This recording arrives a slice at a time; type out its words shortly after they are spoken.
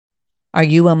Are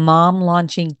you a mom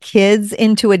launching kids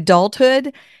into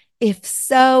adulthood? If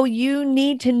so, you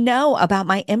need to know about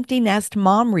my Empty Nest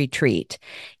Mom Retreat.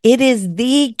 It is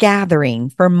the gathering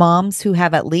for moms who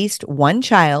have at least one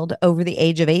child over the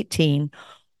age of 18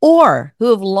 or who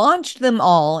have launched them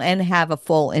all and have a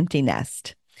full empty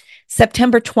nest.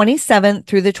 September 27th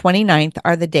through the 29th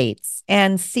are the dates,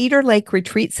 and Cedar Lake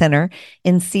Retreat Center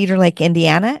in Cedar Lake,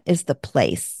 Indiana is the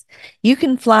place. You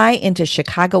can fly into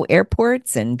Chicago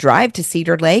airports and drive to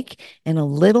Cedar Lake in a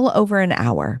little over an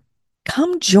hour.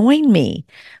 Come join me.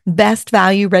 Best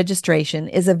value registration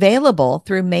is available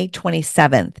through May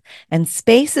 27th, and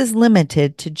space is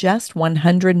limited to just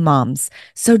 100 moms.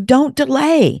 So don't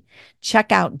delay.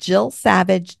 Check out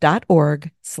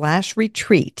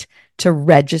jillsavage.org/retreat to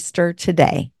register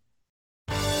today.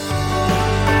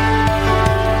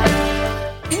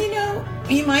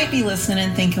 You might be listening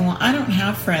and thinking, well, I don't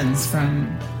have friends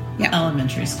from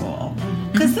elementary school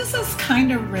because this is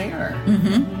kind of rare.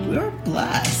 We're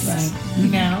blessed,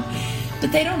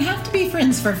 but they don't have to be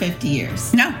friends for 50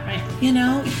 years. No. Right.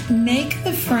 Make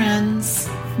the friends,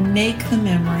 make the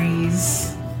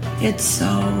memories. It's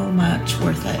so much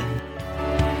worth it.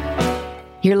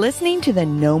 You're listening to the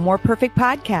No More Perfect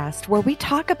podcast, where we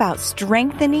talk about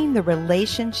strengthening the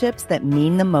relationships that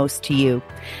mean the most to you.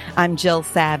 I'm Jill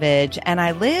Savage, and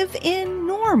I live in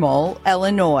Normal,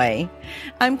 Illinois.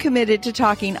 I'm committed to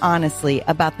talking honestly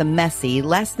about the messy,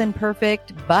 less than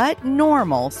perfect, but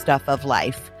normal stuff of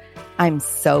life. I'm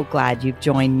so glad you've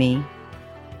joined me.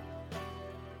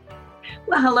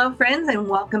 Well, hello, friends, and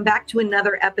welcome back to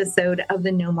another episode of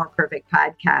the No More Perfect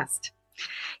podcast.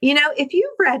 If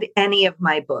you've read any of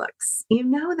my books, you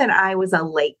know that I was a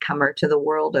latecomer to the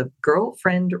world of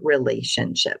girlfriend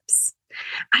relationships.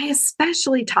 I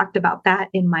especially talked about that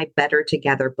in my Better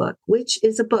Together book, which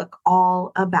is a book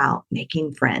all about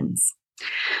making friends.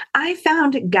 I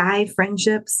found guy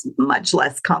friendships much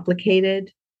less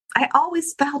complicated. I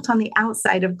always felt on the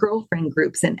outside of girlfriend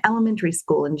groups in elementary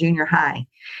school and junior high,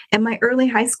 and my early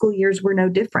high school years were no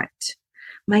different.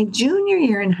 My junior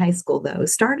year in high school, though,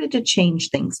 started to change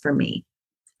things for me.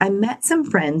 I met some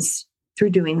friends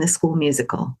through doing the school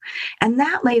musical, and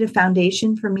that laid a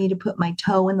foundation for me to put my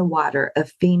toe in the water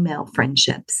of female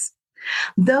friendships.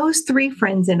 Those three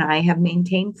friends and I have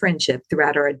maintained friendship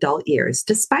throughout our adult years,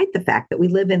 despite the fact that we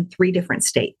live in 3 different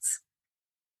states.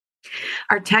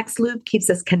 Our text loop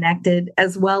keeps us connected,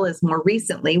 as well as more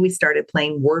recently, we started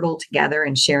playing Wordle together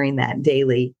and sharing that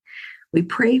daily. We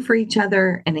pray for each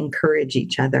other and encourage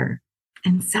each other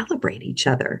and celebrate each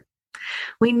other.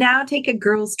 We now take a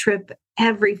girls' trip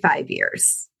every 5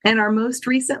 years, and our most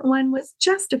recent one was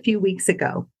just a few weeks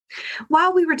ago.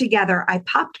 While we were together, I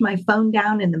popped my phone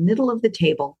down in the middle of the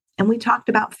table, and we talked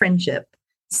about friendship,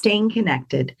 staying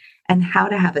connected, and how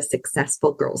to have a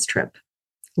successful girls' trip.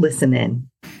 Listen in.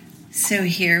 So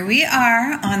here we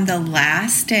are on the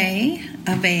last day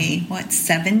of a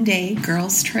 7-day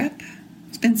girls' trip.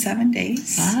 Been 7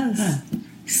 days.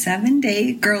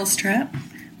 7-day girls trip.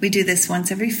 We do this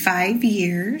once every 5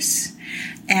 years.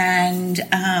 And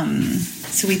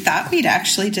so we thought we'd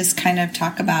actually just kind of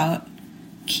talk about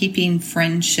keeping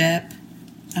friendship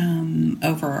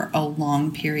over a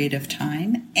long period of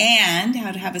time and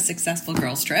how to have a successful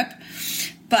girls trip.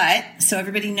 But so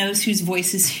everybody knows whose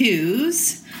voice is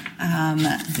whose.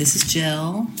 This is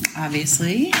Jill,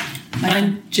 obviously.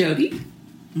 I'm Jody.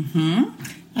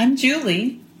 I'm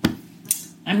Julie.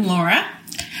 I'm Laura.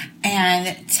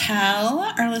 And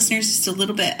tell our listeners just a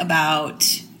little bit about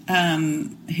who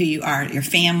you are, your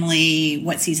family,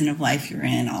 what season of life you're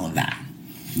in, all of that.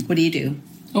 What do you do?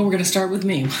 Oh, we're going to start with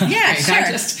me. Yeah, okay. sure.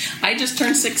 I just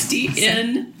turned 60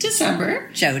 in December.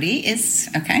 Jody is,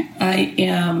 okay. I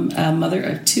am a mother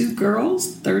of 2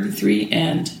 girls, 33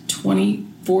 and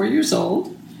 24 years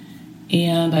old.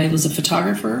 And I was a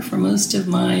photographer for most of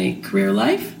my career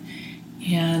life.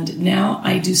 And now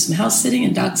I do some house sitting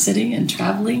and dog sitting and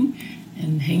traveling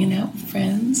and hanging out with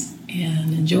friends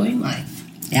and enjoying life.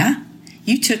 Yeah.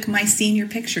 You took my senior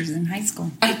pictures in high school.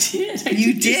 I did.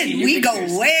 You did. We go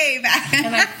way back.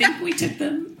 And I think we took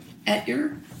them at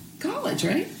your college,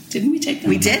 right? Didn't we take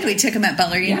them? We did. We took them at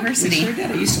Butler University. We sure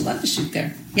did. I used to love to shoot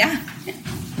there. Yeah.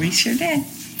 We sure did.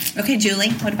 Okay,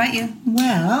 Julie, what about you?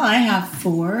 Well, I have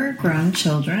 4 grown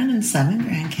children and 7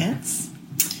 grandkids.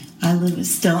 I live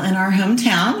still in our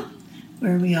hometown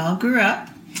where we all grew up.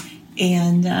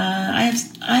 And I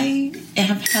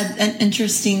have had an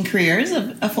interesting careers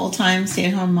of a full-time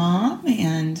stay-at-home mom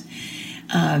and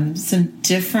some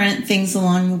different things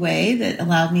along the way that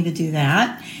allowed me to do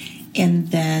that. And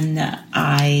then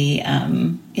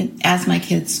as my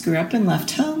kids grew up and left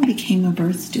home, became a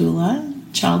birth doula,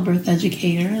 childbirth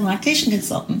educator, and lactation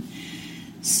consultant.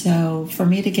 So for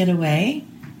me to get away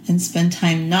and spend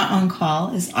time not on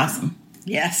call is awesome.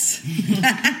 Yes.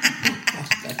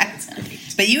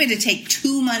 But you had to take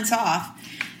 2 months off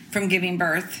from giving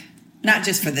birth, not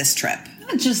just for this trip.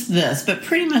 Not just this, but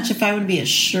pretty much if I would be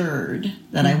assured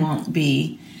that I won't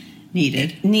be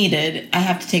needed, I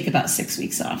have to take about 6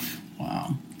 weeks off.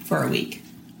 Wow. For a week.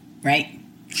 Right.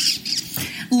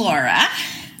 Laura.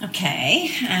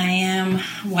 Okay, I am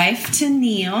wife to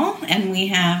Neil, and we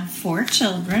have 4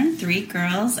 children, 3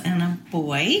 girls and a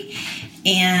boy.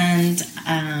 And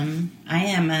I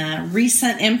am a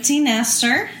recent empty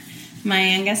nester.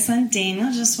 My youngest son,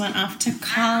 Daniel, just went off to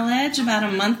college about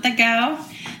a month ago.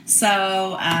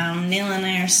 So Neil and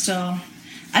I are still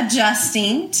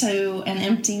adjusting to an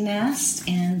empty nest,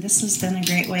 and this has been a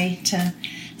great way to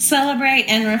celebrate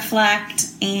and reflect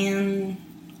and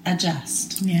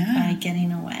adjust by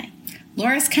getting away.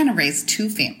 Laura's kind of raised 2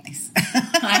 families.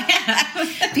 I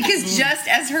have. Because just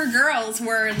as her girls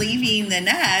were leaving the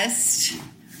nest,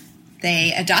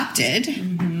 they adopted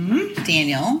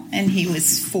Daniel, and he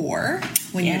was 4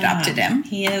 when you adopted him.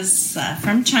 He is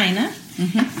from China.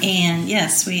 And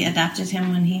yes, we adopted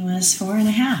him when he was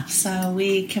 4.5. So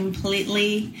we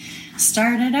completely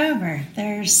started over.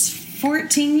 There's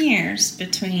 14 years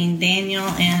between Daniel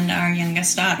and our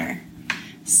youngest daughter.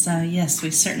 So yes,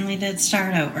 we certainly did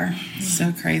start over.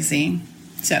 So crazy.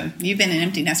 So you've been an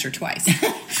empty nester twice.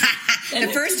 The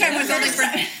first time was only for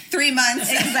 3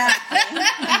 months. Exactly.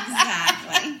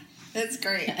 That's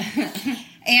great.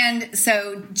 And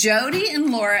so Jody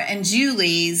and Laura and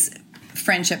Julie's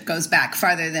friendship goes back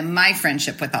farther than my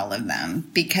friendship with all of them,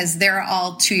 because they're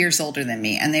all 2 years older than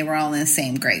me, and they were all in the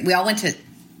same grade. We all went to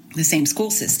the same school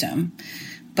system,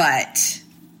 but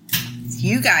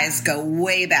you guys go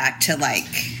way back to like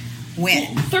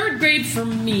when? 3rd grade for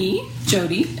me,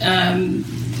 Jody.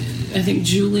 I think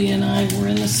Julie and I were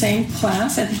in the same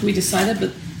class. I think we decided,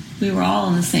 but We were all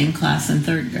in the same class in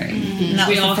 3rd grade. And that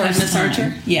we was all the had first Miss time.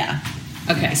 Archer? Yeah.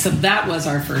 Okay, so that was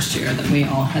our first year that we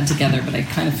all had together, but I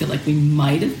kind of feel like we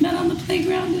might have met on the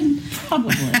playground and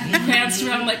Probably. pranced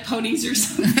around like ponies or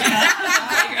something.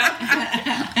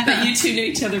 But you 2 knew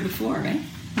each other before, right?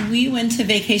 We went to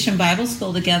Vacation Bible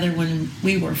School together when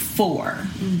we were 4.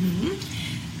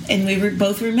 And we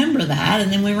both remember that.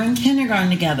 And then we were in kindergarten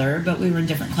together, but we were in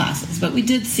different classes. But we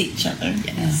did see each other.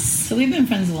 Yes. So we've been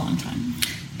friends a long time.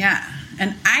 Yeah.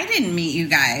 And I didn't meet you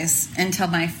guys until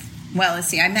I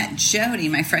met Jody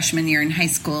my freshman year in high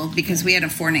school because we had a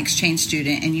foreign exchange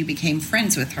student and you became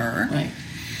friends with her. Right.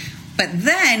 But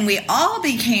then we all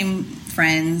became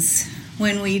friends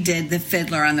when we did the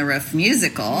Fiddler on the Roof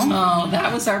musical. Oh,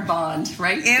 that was our bond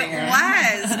right there. It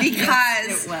was because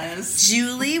Yes, it was.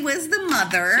 Julie was the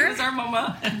mother. She was our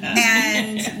mama.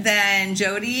 And then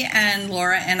Jody and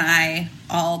Laura and I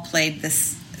all played the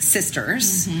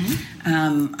sisters.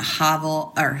 Zeidel,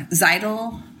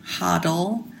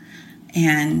 Hodel,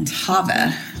 and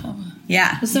Hava.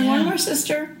 Yeah. Was there one more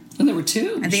sister? And there were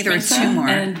 2. I think there were Shpresa 2 more.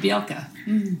 And Bielka.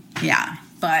 Yeah.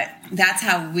 But that's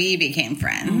how we became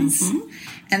friends.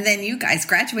 And then you guys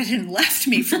graduated and left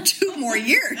me for 2 more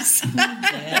years.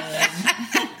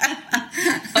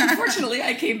 Unfortunately,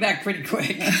 I came back pretty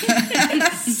quick.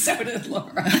 So did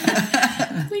Laura.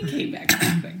 We came back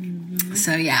pretty quick.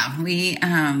 So yeah,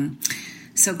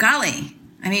 so golly,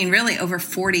 I mean, really over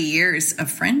 40 years of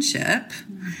friendship.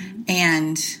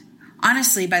 And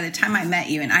honestly, by the time I met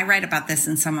you, and I write about this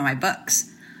in some of my books,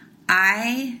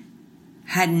 I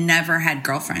had never had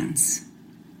girlfriends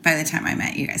by the time I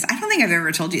met you guys. I don't think I've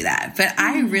ever told you that, but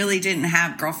I really didn't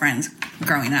have girlfriends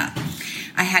growing up.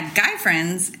 I had guy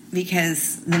friends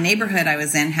because the neighborhood I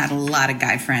was in had a lot of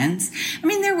guy friends. I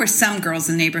mean, there were some girls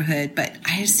in the neighborhood, but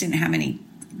I just didn't have any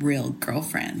real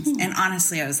girlfriends. And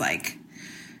honestly, I was like,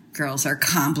 girls are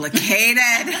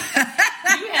complicated.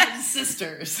 You had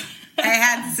sisters. I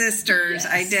had sisters.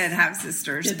 Yes. I did have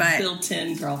sisters, but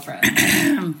built-in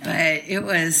girlfriend. but it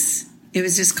was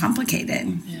just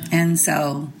complicated. Yeah. And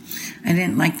so I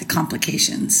didn't like the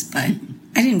complications, but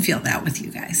I didn't feel that with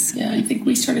you guys. Yeah, I think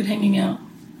we started hanging out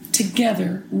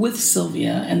together with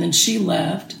Sylvia, and then she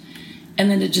left, and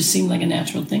then it just seemed like a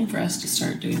natural thing for us to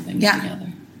start doing things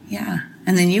together. Yeah.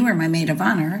 And then you were my maid of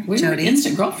honor, we Jody. were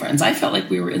instant girlfriends. I felt like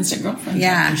we were instant girlfriends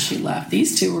after she left.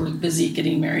 These 2 were busy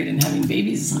getting married and having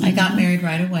babies. I got married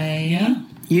right away. Yeah.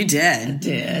 You did. I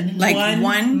did. Like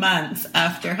 1 month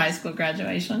after high school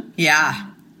graduation. Yeah.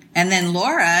 And then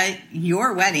Laura,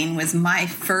 your wedding was my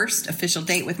first official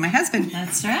date with my husband.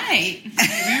 That's right.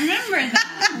 I remember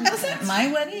that. Was it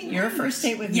my wedding? Your first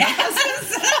date with me? Yes.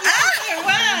 It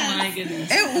was. Oh, my goodness.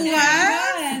 It was.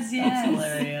 Yes. That's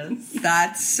hilarious.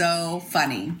 That's so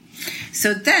funny.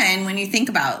 So then when you think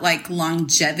about like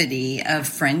longevity of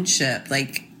friendship,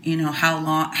 like, you know,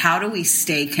 how do we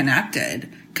stay connected?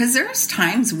 Because there's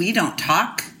times we don't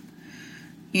talk.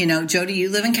 You know, Jody, you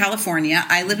live in California.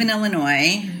 I live in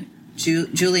Illinois.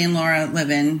 Julie and Laura live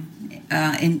in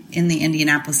the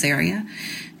Indianapolis area.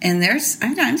 And there's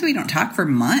times we don't talk for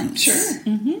months. Sure.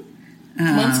 Mm-hmm.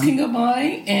 Months can go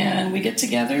by, and we get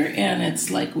together, and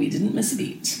it's like we didn't miss a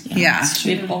beat. Yeah.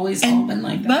 We've always all been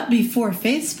like that. But before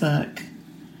Facebook,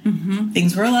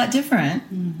 things were a lot different.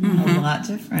 A lot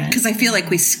different. Because I feel like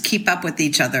we keep up with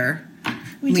each other.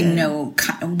 We know,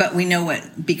 but we know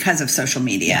what because of social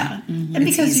media. Yeah. And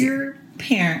because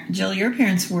Jill, your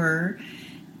parents were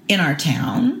in our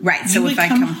town. Right. So if I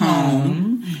come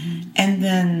home. And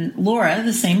then Laura,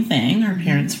 the same thing. Her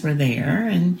parents were there.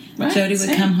 And Jody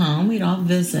would come home. We'd all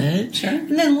visit. Sure.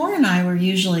 And then Laura and I were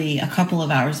usually a couple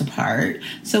of hours apart.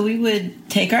 So we would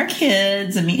take our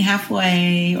kids and meet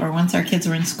halfway. Or once our kids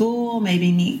were in school,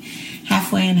 maybe meet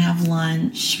halfway and have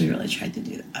lunch. We really tried to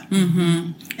do that.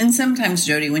 Mm-hmm. And sometimes,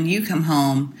 Jody, when you come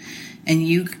home and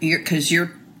because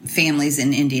your family's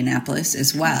in Indianapolis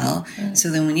as well. Right.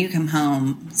 So then when you come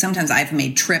home, sometimes I've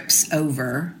made trips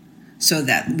over so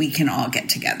that we can all get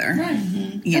together. Right.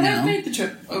 I've made the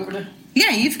trip over to...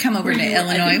 Yeah, you've come over to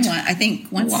Illinois, I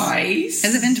think once. Twice.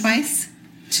 Has it been twice?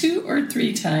 2 or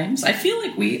 3 times. I feel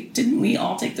like didn't we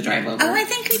all take the drive over? Oh, I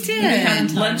think we did. We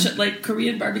had lunch at like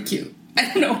Korean barbecue. I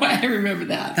don't know why I remember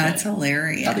that. That's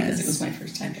hilarious. Probably because it was my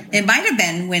first time ever. It might have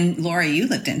been when, Laura, you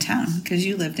lived in town, because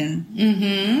you lived in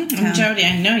And Jody,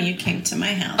 I know you came to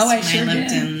my house. Oh, I sure lived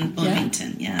did. in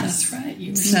Bloomington, yes. That's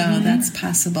right. So that's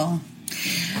possible.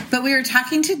 But we were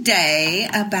talking today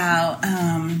about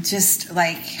just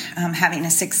like having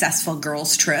a successful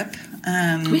girls' trip.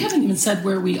 We haven't even said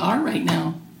where we are right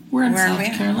now. We're in South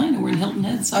Carolina. We're in Hilton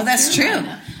Head, South Carolina. That's true.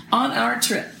 On our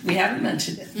trip. We haven't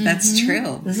mentioned it. That's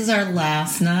true. This is our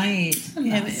last night.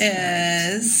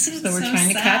 It is. So we're trying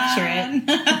to capture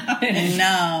it.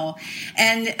 No.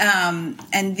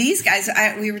 And these guys,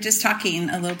 we were just talking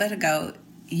a little bit ago.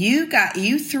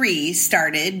 You 3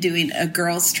 started doing a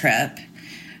girls' trip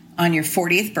on your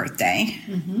 40th birthday.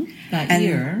 That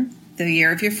year. The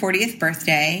year of your 40th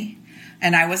birthday.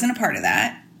 And I wasn't a part of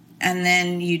that. And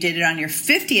then you did it on your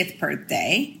 50th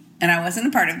birthday. And I wasn't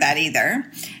a part of that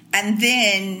either. And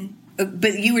then,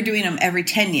 but you were doing them every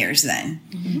 10 years then.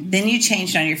 Then you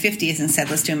changed on your 50th and said,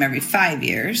 let's do them every 5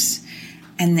 years.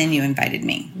 And then you invited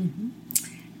me.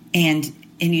 And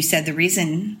you said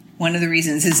one of the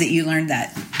reasons is that you learned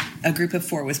that a group of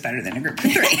 4 was better than a group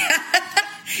of 3.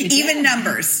 Even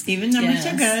numbers. Even numbers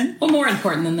are good. Well, more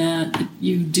important than that,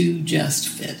 you do just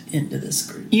fit into this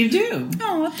group. You do.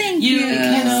 Oh, thank you.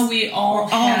 You know, we all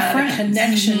had friends. a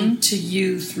connection to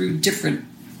you through different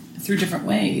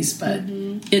ways, but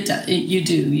you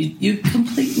do. You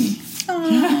complete me. I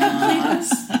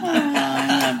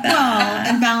love that. Well,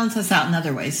 and balance us out in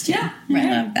other ways too. Yeah,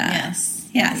 I love that. Yes.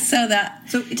 Yeah.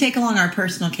 So take along our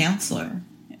personal counselor.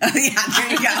 Oh yeah,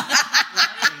 there you go.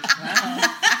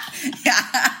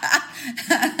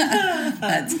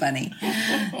 That's funny.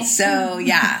 So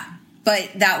yeah,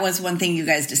 but that was one thing you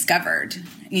guys discovered.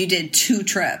 You did 2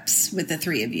 trips with the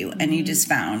 3 of you, and you just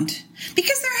found,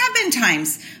 because there have been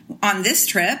times on this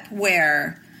trip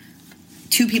where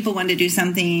 2 people wanted to do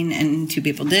something and 2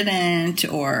 people didn't,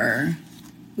 or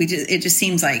it just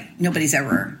seems like nobody's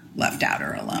ever left out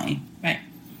or alone. Right.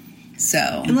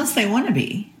 So Unless they want to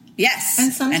be. Yes.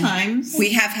 And sometimes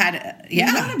we have had we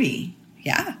want to be.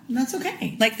 Yeah. That's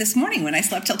okay. Like this morning when I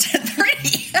slept till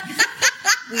 10:30.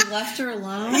 We left her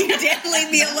alone. You did leave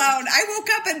me alone. I woke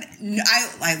up and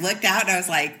I looked out and I was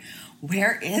like,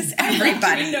 where is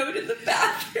everybody? A note in the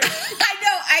bathroom. I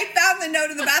know. I found the note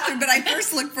in the bathroom, but I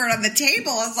first looked for it on the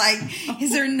table. I was like,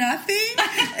 is there nothing?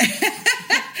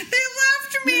 They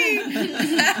left me.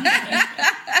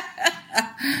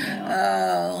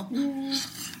 Oh.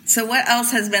 So what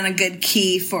else has been a good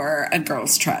key for a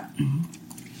girls' trip?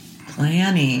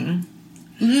 Planning.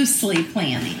 Loosely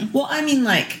planning. Well, I mean,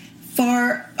 like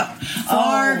far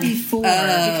before,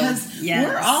 because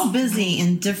we're all busy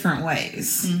in different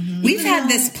ways. We've had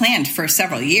this planned for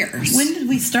several years. When did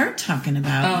we start talking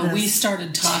about this? We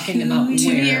started talking about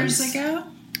 2 years ago.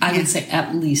 I would say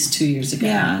at least 2 years ago.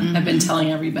 Yeah. I've been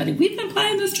telling everybody, we've been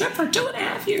planning this trip for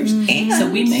 2.5 years. And so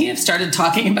we may have started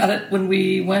talking about it when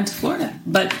we went to Florida,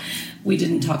 but we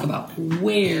didn't talk about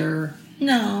where.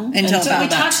 No. Until so we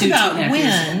about talked about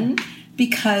when,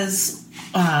 because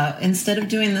instead of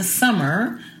doing the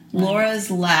summer,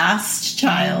 Laura's last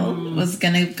child was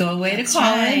going to go away to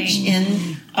college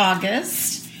in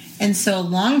August. And so a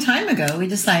long time ago, we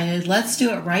decided let's do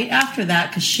it right after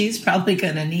that because she's probably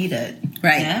going to need it.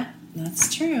 Right. Yep,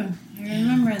 that's true. I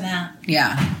remember that.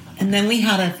 Yeah. And then we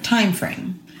had a time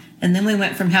frame. And then we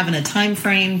went from having a time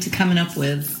frame to coming up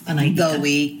with an idea. The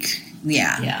week.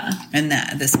 Yeah. Yeah. And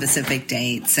the specific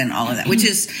dates and all of that, which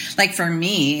is like for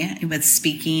me with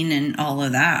speaking and all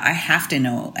of that, I have to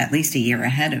know at least a year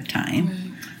ahead of time. Right.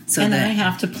 So and that I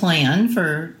have to plan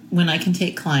for when I can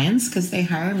take clients because they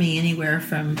hire me anywhere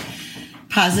from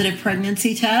positive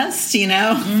pregnancy test,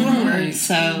 forward.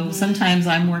 So sometimes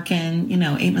I'm working,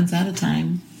 8 months at a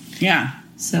time. Yeah.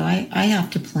 So I have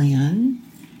to plan.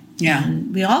 Yeah.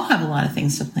 And we all have a lot of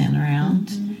things to plan around.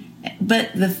 Mm-hmm.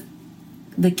 But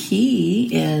the key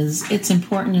is it's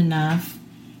important enough.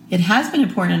 It has been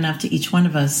important enough to each one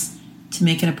of us to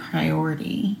make it a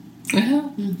priority.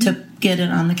 Mm-hmm. To get it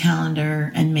on the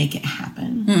calendar and make it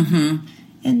happen. Mm-hmm.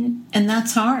 And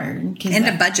that's hard. And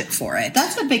to budget for it.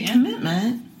 That's a big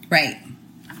commitment. Right.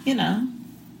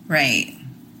 Right.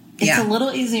 It's a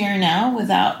little easier now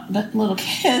without little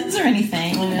kids or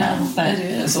anything. But it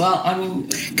is. Well, I mean,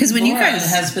 because when Laura you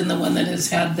guys has been the one that has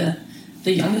had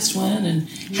the youngest one and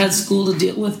had school to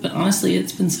deal with, but honestly,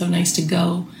 it's been so nice to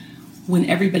go when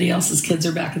everybody else's kids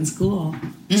are back in school.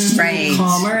 Right.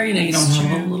 Calmer, you don't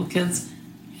have all the little kids.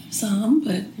 Some,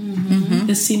 but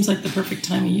this seems like the perfect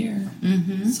time of year.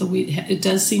 Mm-hmm. So it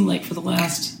does seem like for the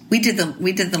last we did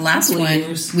the last one.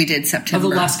 Years, we did September.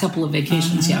 Of the last couple of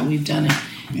vacations, we've done it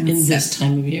in this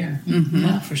time of year. Mm-hmm.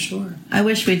 Yeah, for sure. I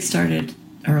wish we'd started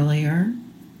earlier.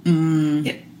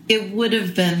 It would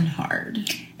have been hard.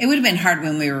 It would have been hard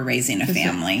when we were raising a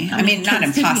family. I mean, not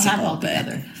impossible, but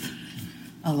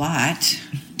a lot.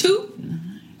 2,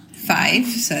 5,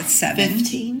 so that's 7.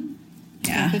 15.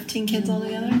 Yeah. 15 kids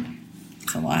altogether?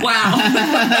 It's a lot. Wow.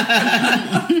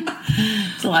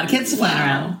 It's a lot of kids to plan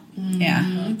around.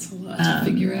 Yeah. That's a lot to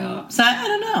figure out. So I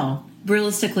don't know.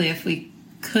 Realistically, if we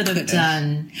could have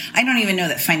done... I don't even know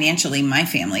that financially, my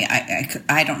family,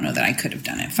 I don't know that I could have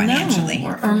done it financially.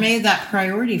 No, or made that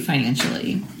priority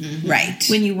financially. Mm-hmm. Right.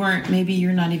 When you weren't, maybe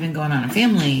you're not even going on a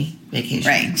family vacation.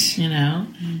 Right.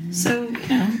 Mm-hmm. So,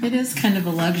 it is kind of a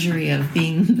luxury of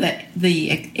being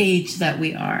the age that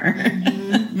we are.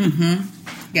 Mm-hmm.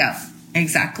 Yeah,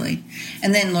 exactly.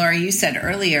 And then, Laura, you said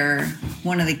earlier,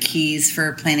 one of the keys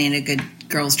for planning a good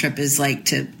girls' trip is like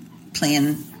to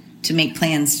make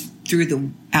plans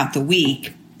throughout the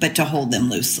week, but to hold them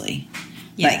loosely.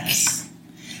 Yes.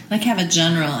 Like have a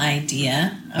general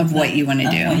idea of what you want to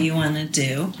do. What you want to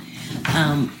do.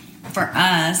 For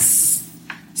us,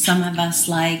 some of us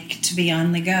like to be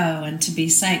on the go and to be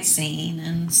sightseeing,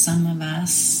 and some of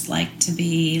us like to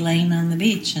be laying on the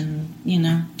beach and,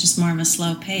 just more of a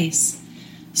slow pace.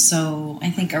 So I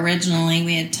think originally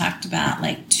we had talked about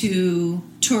like 2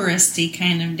 touristy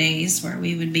kind of days where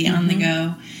we would be on the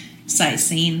go,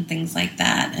 sightseeing, things like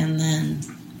that, and then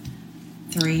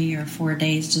 3 or 4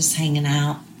 days just hanging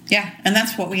out. Yeah, and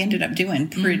that's what we ended up doing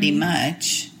pretty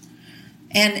much.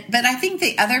 But I think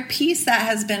the other piece that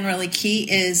has been really key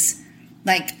is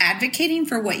like advocating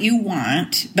for what you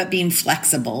want, but being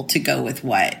flexible to go with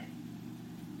what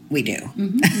we do.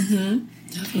 Mm-hmm. Mm-hmm.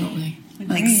 Definitely.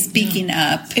 Like speaking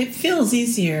up. It feels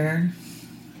easier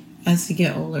as you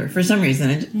get older. For some reason,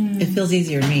 it feels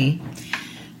easier to me.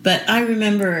 But I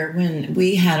remember when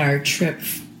we had our trip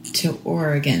to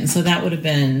Oregon, so that would have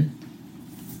been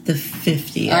the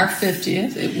 50th. Our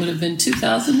 50th. It would have been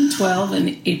 2012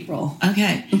 in April.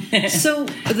 Okay. So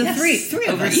the three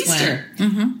of over us Easter.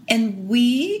 went. Mm-hmm. And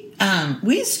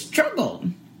we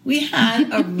struggled. We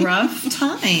had a rough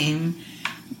time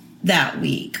that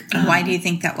week. Why do you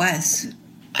think that was?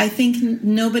 I think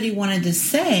nobody wanted to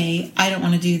say, I don't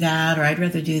want to do that, or I'd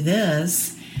rather do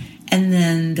this. And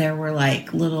then there were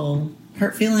like little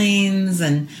hurt feelings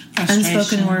and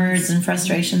unspoken words and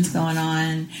frustrations going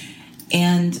on.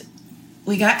 And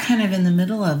we got kind of in the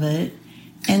middle of it.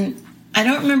 And I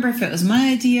don't remember if it was my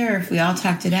idea or if we all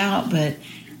talked it out, but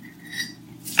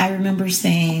I remember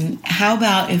saying, how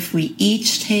about if we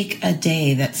each take a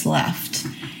day that's left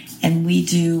and we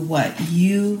do what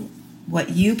you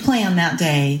plan that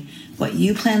day, what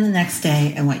you plan the next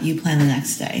day, and what you plan the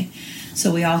next day.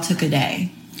 So we all took a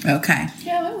day. Okay.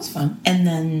 Yeah, that was fun. And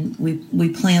then we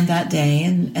planned that day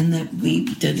and that we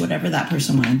did whatever that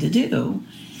person wanted to do.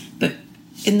 But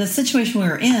in the situation we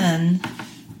were in,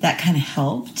 that kind of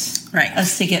helped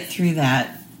us to get through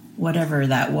that, whatever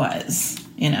that was,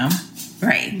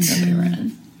 Right. that we were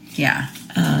in. Yeah.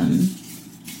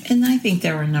 And I think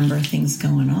there were a number of things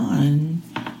going on.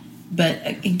 But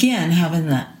again, having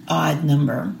the odd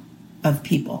number of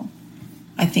people,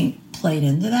 I think played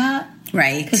into that.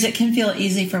 Right. Because it can feel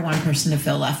easy for one person to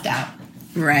feel left out.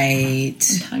 Right.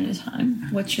 from time to time.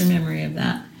 What's your memory of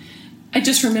that? I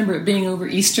just remember it being over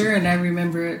Easter, and I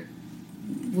remember it.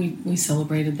 We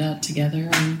celebrated that together,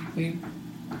 and we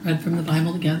read from the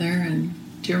Bible together. And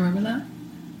do you remember that?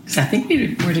 Because I think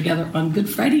we were together on Good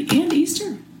Friday and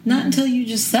Easter. Not until you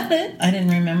just said it. I didn't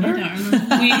remember. I don't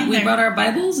remember. We brought our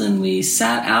Bibles and we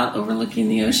sat out overlooking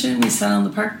the ocean. We sat on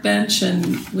the park bench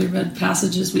and we read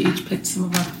passages. We each picked some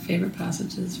of our favorite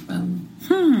passages from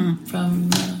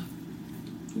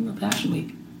the Passion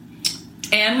Week.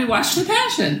 And we watched The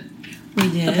Passion. We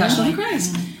did. The Passion of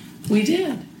Christ. We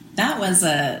did. That was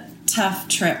a tough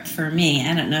trip for me.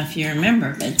 I don't know if you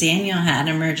remember, but Daniel had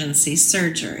emergency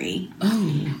surgery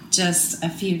just a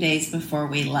few days before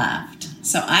we left.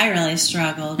 So I really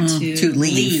struggled to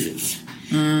leave.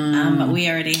 But we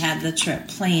already had the trip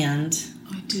planned.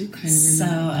 I do kind of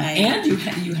remember. And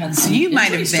you had some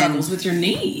injury struggles with your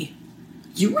knee.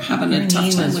 You were having a tough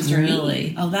time with your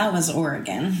knee. Oh, that was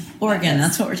Oregon. Oregon,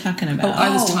 that's what we're talking about. Oh, I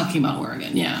was talking about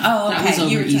Oregon, yeah. Oh, okay. That was over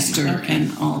You were Easter talking-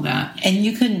 and all that. And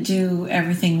you couldn't do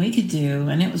everything we could do,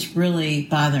 and it was really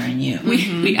bothering you.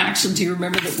 We actually, do you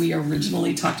remember that we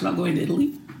originally talked about going to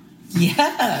Italy?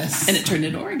 Yes. And it turned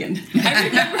into Oregon.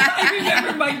 I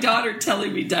remember my daughter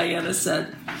telling me, Diana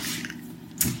said,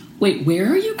 "Wait,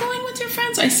 where are you going with your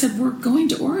friends?" I said, "We're going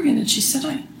to Oregon." And she said,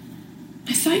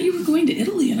 I thought you were going to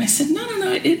Italy. And I said, no.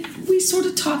 We sort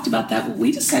of talked about that, but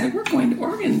we decided we're going to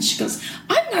Oregon. And she goes,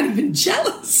 I'm not even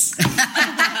jealous.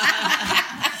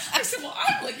 I said, well,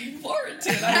 I'm looking forward to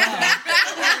it.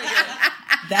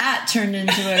 That turned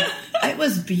into it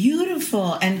was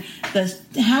beautiful. And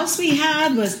the house we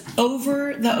had was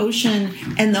over the ocean,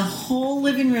 and the whole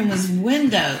living room was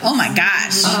windows. Oh my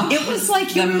gosh. It was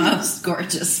like the most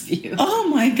gorgeous view. Oh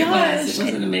my gosh. It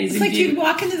was an amazing It's like view. you'd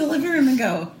walk into the living room and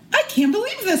go, I can't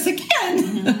believe this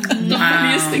again. The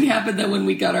funniest thing happened that when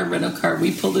we got our rental car,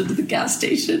 we pulled into the gas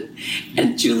station,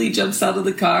 and Julie jumps out of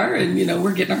the car, and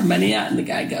we're getting our money out, and the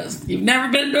guy goes, "You've never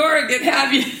been to Oregon,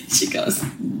 have you?" She goes,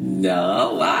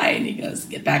 "No, why?" And he goes,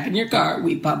 "Get back in your car.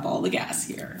 We pump all the gas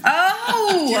here."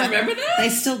 Oh, do you remember that? They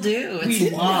still do. It's We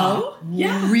didn't law. know.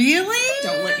 Yeah, really?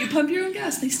 don't let you pump your own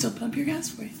gas. They still pump your gas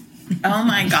for you. Oh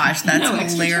my gosh, that's No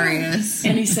extra hilarious. charge.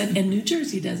 And he said, and New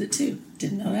Jersey does it too.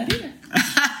 Didn't know that either.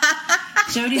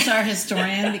 Jody's our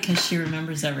historian because she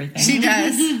remembers everything. She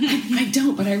does. I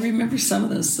don't, but I remember some of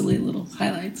those silly little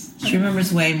highlights. She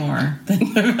remembers way more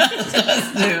than the rest of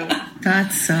us do.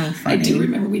 That's so I funny. do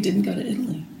remember we didn't go to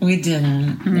Italy. We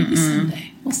didn't. Maybe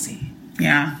someday. We'll see.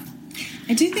 Yeah.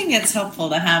 I do think it's helpful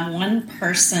to have one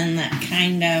person that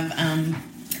kind of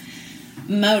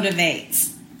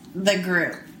motivates the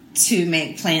group to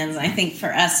make plans. I think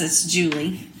for us it's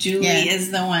Julie. Julie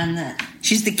is the one that...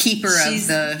 She's the keeper of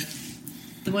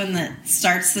the one that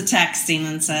starts the texting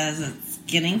and says, "It's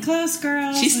getting close,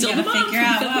 girls. She's still the gotta mom figure from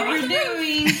out Fiddler what on we're the Roof."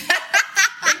 doing."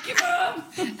 Thank you,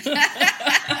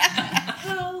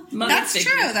 Mom. Mother That's figure.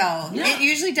 true, though. Yeah. It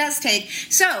usually does take.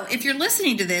 So, if you're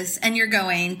listening to this and you're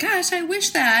going, gosh, I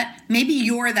wish that, maybe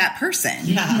you're that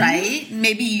person, right?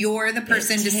 Maybe you're the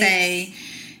person to say,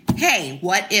 hey,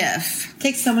 what if? It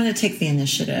takes someone to take the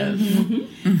initiative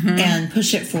and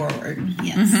push it forward.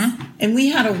 Yes. And we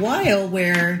had a while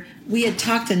where we had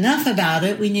talked enough about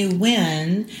it. We knew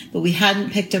when, but we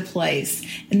hadn't picked a place.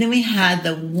 And then we had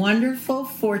the wonderful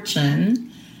fortune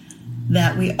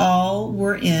that we all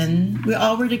were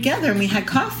together and we had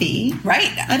coffee. Right.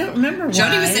 I don't remember why.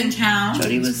 Jody was in town.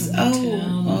 Jody was, it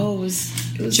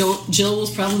was Jill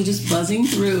was probably just buzzing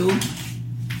through.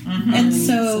 And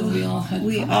so we all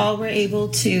all were able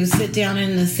to sit down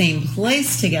in the same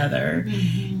place together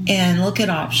and look at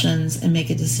options and make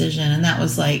a decision. And that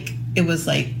was it was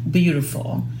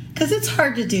beautiful. Because it's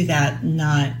hard to do that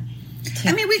not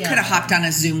I mean, we could have together. hopped on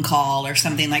a Zoom call or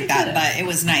something like that, but it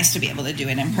was nice to be able to do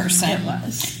it in person. It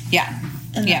was. Yeah.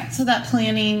 And Yeah. so that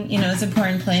planning, is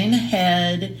important, planning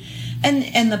ahead.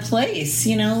 And the place,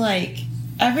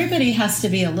 everybody has to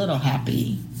be a little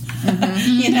happy.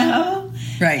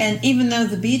 Right. And even though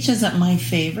the beach isn't my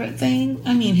favorite thing,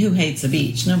 I mean, who hates a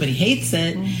beach? Nobody hates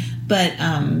it. But,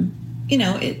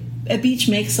 a beach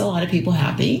makes a lot of people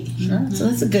happy. Sure. So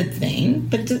that's a good thing.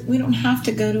 But we don't have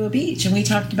to go to a beach. And we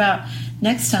talked about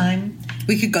next time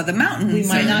We could go to the mountains. we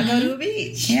might not go to a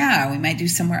beach. Yeah, we might do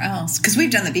somewhere else. Because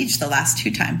we've done the beach the last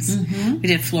 2 times. We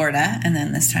did Florida and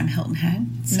then this time Hilton Head.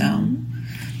 So,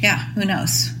 yeah, who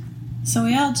knows? So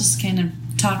we all just kind of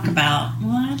talk about,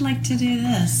 well, I'd like to do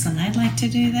this and I'd like to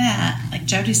do that. Like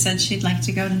Jody said, she'd like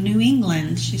to go to New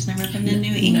England. She's never been to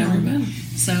New England. Never been.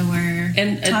 So we're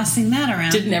And tossing that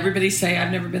around. Didn't everybody say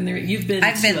I've never been there? You've been.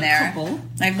 I've to been a there. Couple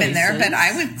I've been there, but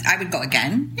places. I would go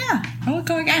again. Yeah, I would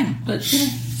go again. But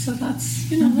So that's,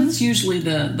 that's usually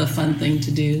the fun thing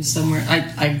to do somewhere.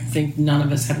 I think none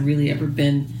of us had really ever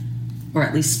been, or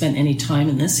at least spent any time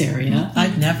in this area.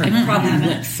 I've never. I probably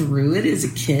went through it as a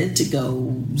kid to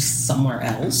go somewhere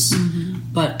else,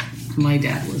 but my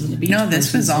dad wasn't a beach person.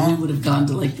 this was all. We would have gone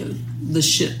to like the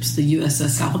ships, the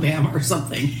USS Alabama or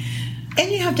something.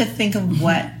 And you have to think of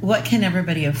what can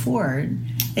everybody afford.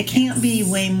 It can't be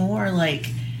way more. Like,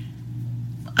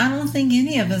 I don't think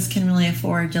any of us can really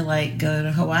afford to like go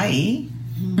to Hawaii,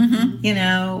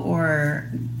 or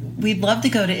we'd love to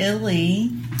go to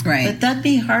Italy, Right. but that'd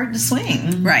be hard to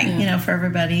swing, Right. For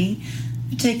everybody.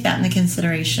 You take that into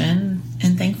consideration,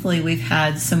 and thankfully we've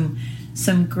had some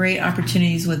great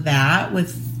opportunities with that,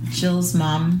 with Jill's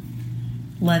mom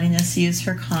letting us use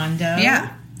her condo.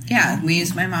 Yeah, we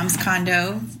used my mom's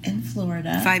condo In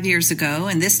Florida. 5 years ago,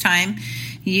 and this time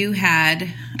you had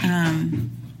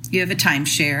you have a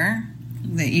timeshare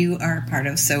that you are a part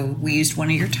of. So we used one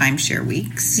of your timeshare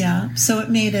weeks. Yeah, so it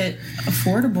made it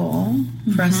affordable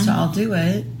for us to all do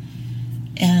it,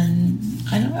 and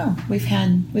I don't know. We've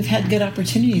had good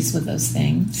opportunities with those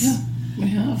things. Yeah, we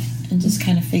have, and just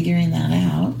kind of figuring that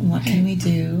out. And what can we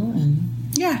do? And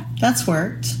that's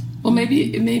worked. Well,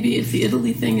 maybe if the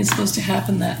Italy thing is supposed to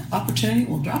happen, that opportunity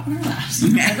will drop in our laps.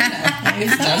 You never know.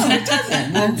 It doesn't. It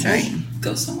doesn't. That's right. We'll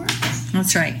go somewhere else.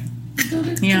 That's right. Go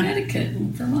to Connecticut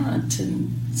and Vermont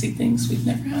and see things we've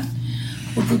never had.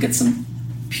 Or go get some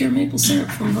pure maple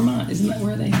syrup from Vermont. Isn't that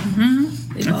where they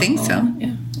I think so.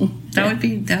 Yeah. That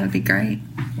would be great.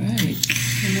 Right.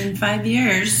 And in 5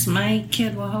 years, my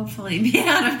kid will hopefully be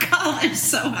out of college,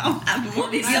 so I'll have more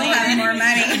money. You'll have more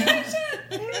money.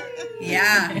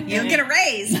 Yeah, you'll get a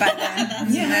raise by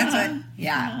then.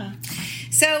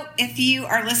 So if you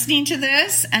are listening to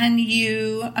this and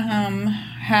you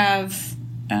have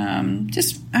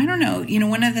just, I don't know,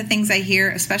 one of the things I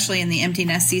hear, especially in the empty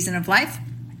nest season of life,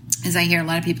 is I hear a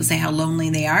lot of people say how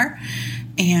lonely they are,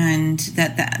 and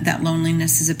that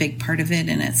loneliness is a big part of it.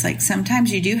 And it's like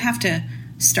sometimes you do have to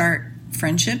start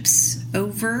friendships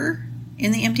over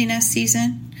in the empty nest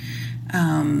season.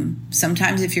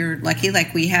 Sometimes if you're lucky,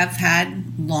 like we have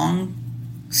had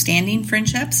long-standing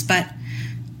friendships, but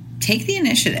take the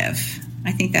initiative.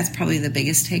 I think that's probably the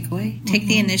biggest takeaway. Take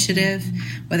the initiative,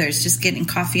 whether it's just getting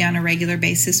coffee on a regular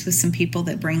basis with some people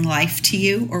that bring life to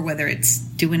you, or whether it's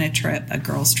doing a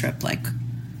girls' trip like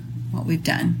what we've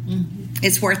done.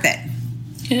 It's worth it.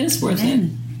 It is worth it.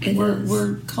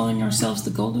 We're calling ourselves the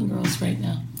Golden Girls right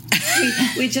now.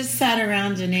 We just sat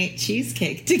around and ate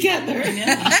cheesecake together.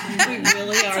 Yeah. We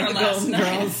really are the Golden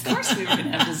Girls. Of course we were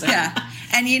going to have dessert. Yeah.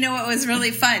 And what was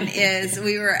really fun is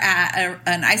we were at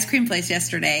an ice cream place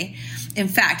yesterday. In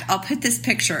fact, I'll put this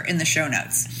picture in the show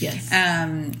notes. Yes.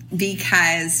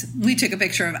 Because we took a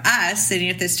picture of us sitting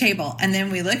at this table, and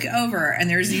then we look over, and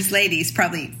there's these ladies,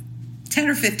 probably 10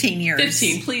 or 15 years.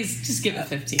 15, please, just give it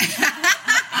 15.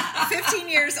 15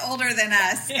 years older than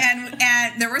us,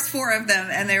 and there was 4 of them,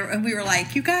 and we were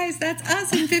like, "You guys, that's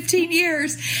us in 15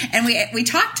 years." And we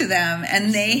talked to them,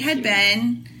 and they had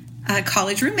been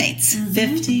college roommates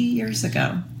 50 years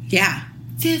ago. Yeah,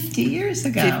 50 years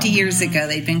ago. 50 years ago,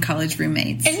 they'd been college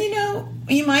roommates. And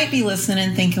you might be listening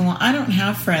and thinking, "Well, I don't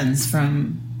have friends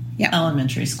from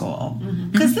elementary school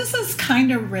because this is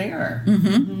kind of rare.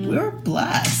 We're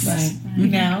blessed,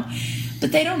 right?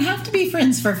 But they don't have to be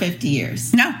friends for 50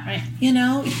 years. No. Right.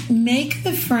 Make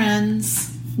the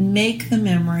friends, make the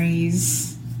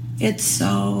memories. It's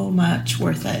so much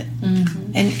worth it.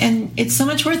 And it's so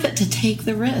much worth it to take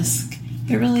the risk.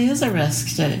 It really is a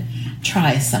risk to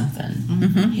try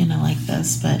something, like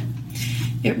this, but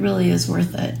it really is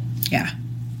worth it. Yeah,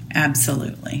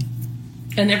 absolutely.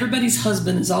 And everybody's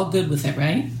husband is all good with it,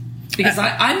 right? Because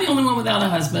I'm the only one without a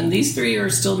husband. These 3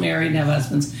 are still married and have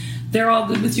husbands. They're all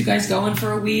good with you guys going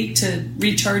for a week to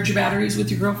recharge your batteries with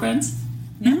your girlfriends?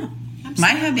 Yeah.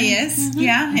 My hubby is,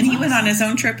 and he went on his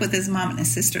own trip with his mom and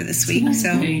his sister this week.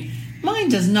 So mine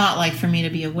does not like for me to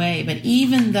be away, but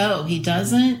even though he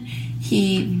doesn't,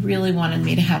 he really wanted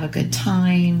me to have a good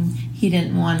time. He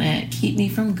didn't want to keep me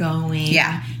from going.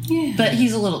 Yeah. But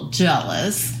he's a little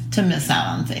jealous to miss out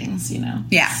on things,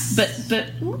 Yeah. But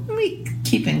we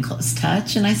keep in close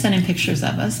touch, and I send him pictures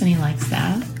of us, and he likes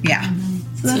that. Yeah.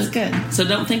 So that's good. So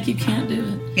don't think you can't do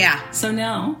it. Yeah. So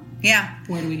now, yeah,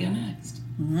 where do we go next?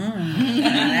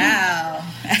 Now.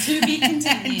 To be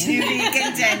continued. To be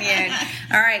continued.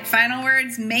 All right, final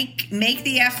words. Make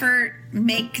the effort,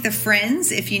 make the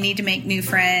friends if you need to make new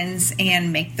friends,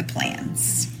 and make the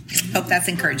plans. Hope that's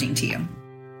encouraging to you.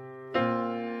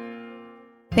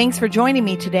 Thanks for joining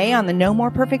me today on the No More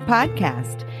Perfect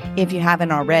podcast. If you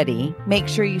haven't already, make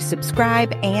sure you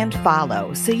subscribe and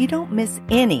follow so you don't miss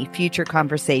any future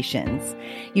conversations.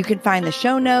 You can find the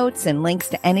show notes and links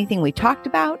to anything we talked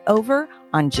about over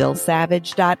on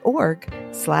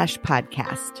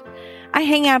jillsavage.org/podcast. I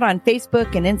hang out on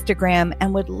Facebook and Instagram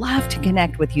and would love to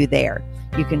connect with you there.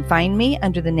 You can find me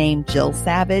under the name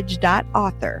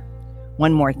jillsavage.author.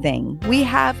 One more thing, we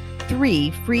have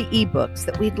 3 free ebooks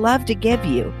that we'd love to give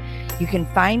you. You can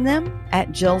find them at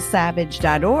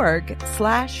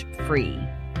jillsavage.org/free.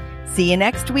 See you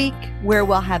next week, where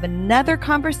we'll have another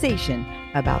conversation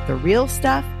about the real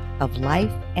stuff of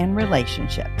life and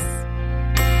relationships.